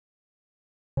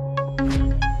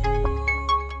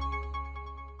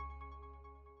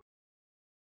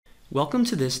Welcome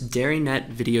to this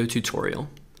DairyNet video tutorial.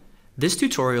 This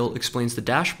tutorial explains the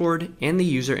dashboard and the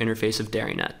user interface of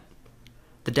DairyNet.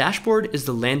 The dashboard is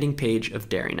the landing page of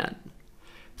DairyNet.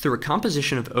 Through a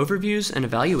composition of overviews and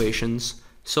evaluations,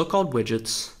 so-called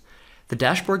widgets, the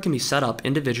dashboard can be set up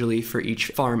individually for each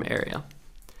farm area.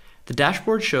 The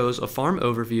dashboard shows a farm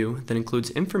overview that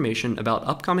includes information about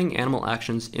upcoming animal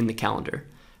actions in the calendar,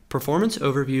 performance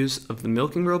overviews of the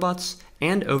milking robots,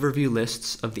 and overview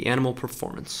lists of the animal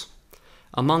performance,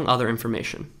 among other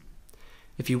information.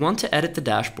 If you want to edit the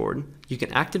dashboard, you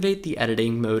can activate the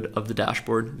editing mode of the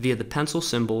dashboard via the pencil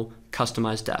symbol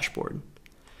Customize Dashboard.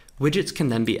 Widgets can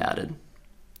then be added.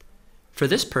 For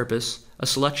this purpose, a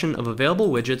selection of available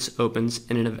widgets opens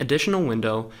in an additional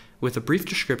window with a brief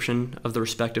description of the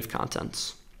respective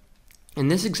contents. In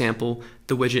this example,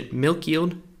 the widget Milk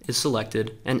Yield is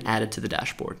selected and added to the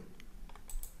dashboard.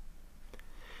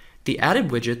 The added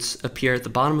widgets appear at the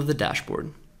bottom of the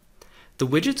dashboard. The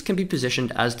widgets can be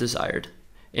positioned as desired.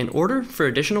 In order for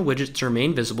additional widgets to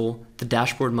remain visible, the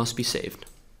dashboard must be saved.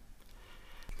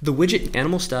 The widget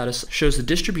Animal Status shows the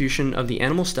distribution of the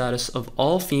animal status of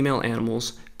all female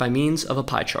animals by means of a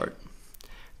pie chart.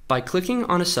 By clicking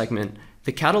on a segment,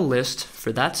 the cattle list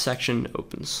for that section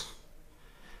opens.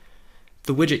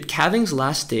 The widget Calving's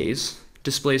Last Days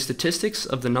displays statistics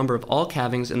of the number of all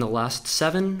calvings in the last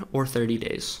 7 or 30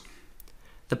 days.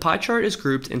 The pie chart is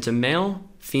grouped into male,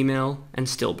 female, and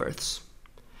stillbirths.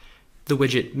 The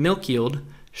widget Milk Yield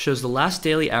shows the last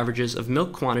daily averages of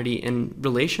milk quantity in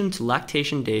relation to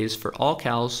lactation days for all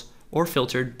cows or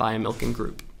filtered by a milking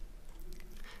group.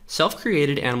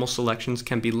 Self-created animal selections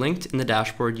can be linked in the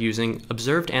dashboard using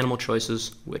Observed Animal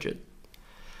Choices widget.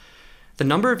 The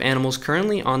number of animals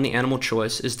currently on the animal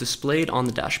choice is displayed on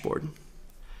the dashboard.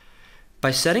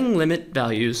 By setting limit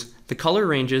values, the color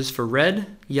ranges for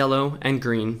red, yellow, and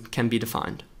green can be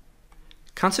defined.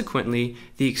 Consequently,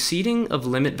 the exceeding of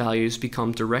limit values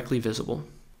become directly visible.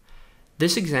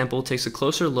 This example takes a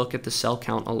closer look at the cell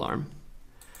count alarm.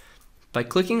 By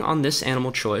clicking on this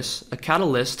animal choice, a cattle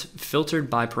list filtered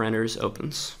by parameters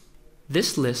opens.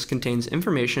 This list contains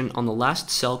information on the last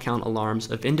cell count alarms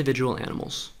of individual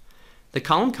animals. The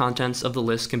column contents of the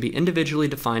list can be individually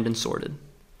defined and sorted.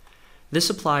 This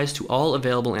applies to all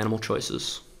available animal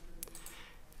choices.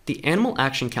 The animal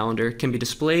action calendar can be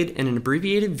displayed in an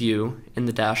abbreviated view in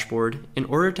the dashboard in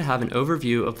order to have an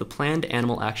overview of the planned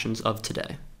animal actions of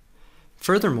today.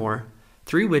 Furthermore,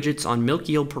 3 widgets on milk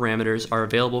yield parameters are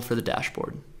available for the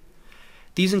dashboard.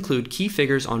 These include key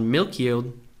figures on milk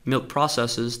yield, milk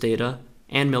processes data,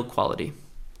 and milk quality.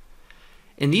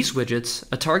 In these widgets,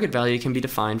 a target value can be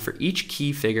defined for each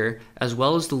key figure as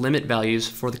well as the limit values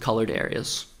for the colored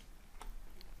areas.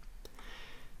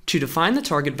 To define the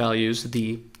target values,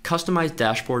 the Customize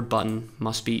Dashboard button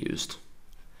must be used.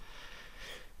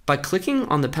 By clicking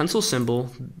on the pencil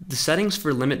symbol, the settings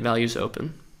for limit values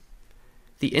open.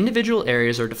 The individual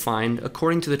areas are defined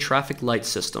according to the traffic light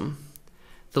system.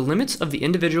 The limits of the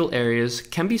individual areas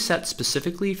can be set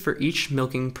specifically for each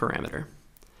milking parameter.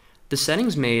 The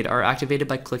settings made are activated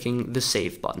by clicking the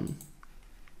Save button.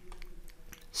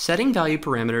 Setting value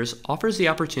parameters offers the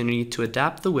opportunity to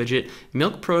adapt the widget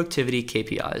milk productivity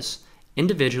KPIs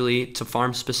individually to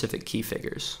farm-specific key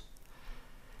figures.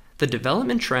 The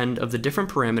development trend of the different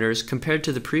parameters compared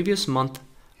to the previous month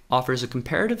offers a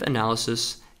comparative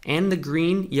analysis, and the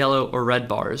green, yellow, or red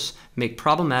bars make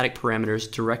problematic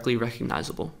parameters directly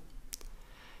recognizable.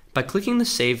 By clicking the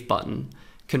Save button,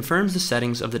 confirms the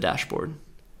settings of the dashboard.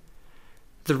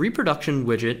 The reproduction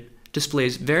widget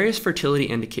displays various fertility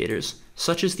indicators,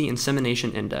 such as the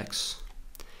insemination index.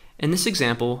 In this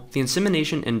example, the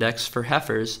insemination index for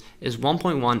heifers is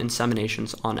 1.1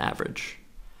 inseminations on average.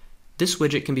 This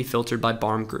widget can be filtered by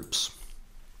barn groups.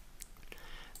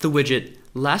 The widget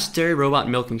Last Dairy Robot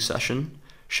Milking Session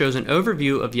shows an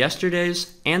overview of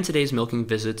yesterday's and today's milking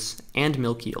visits and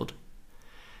milk yield.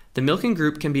 The milking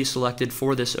group can be selected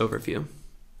for this overview.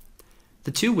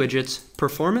 The 2 widgets,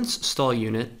 Performance Stall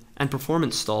Unit and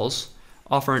Performance Stalls,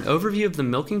 offer an overview of the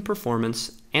milking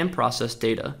performance and process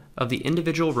data of the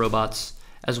individual robots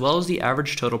as well as the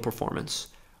average total performance,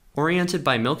 oriented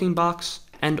by milking box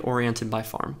and oriented by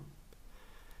farm.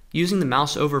 Using the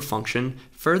mouse over function,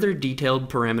 further detailed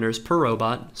parameters per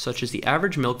robot, such as the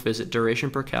average milk visit duration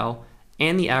per cow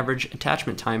and the average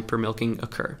attachment time per milking,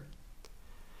 occur.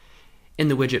 In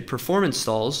the widget Performance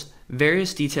Stalls,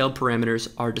 various detailed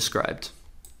parameters are described.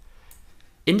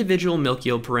 Individual milk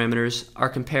yield parameters are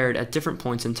compared at different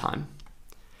points in time.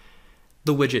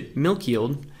 The widget Milk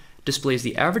Yield displays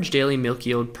the average daily milk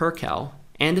yield per cow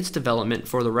and its development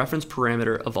for the reference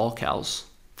parameter of all cows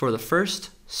for the first,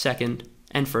 second,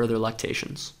 and further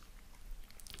lactations.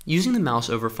 Using the mouse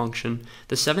over function,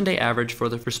 the 7-day average for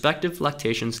the respective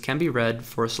lactations can be read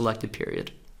for a selected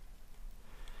period.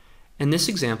 In this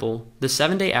example, the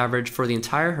 7-day average for the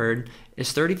entire herd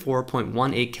is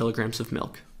 34.18 kilograms of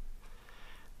milk.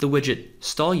 The widget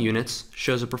Stall Units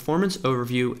shows a performance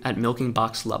overview at milking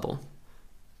box level.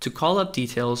 To call up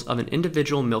details of an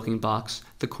individual milking box,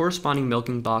 the corresponding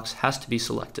milking box has to be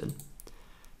selected.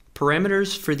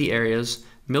 Parameters for the areas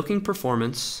milking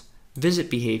performance, visit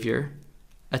behavior,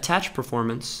 attach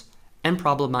performance, and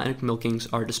problematic milkings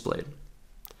are displayed.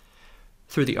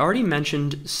 Through the already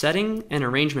mentioned setting and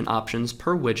arrangement options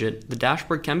per widget, the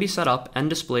dashboard can be set up and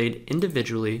displayed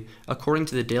individually according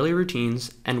to the daily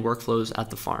routines and workflows at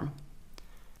the farm.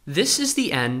 This is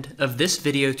the end of this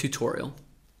video tutorial.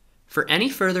 For any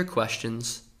further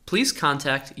questions, please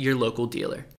contact your local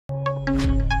dealer.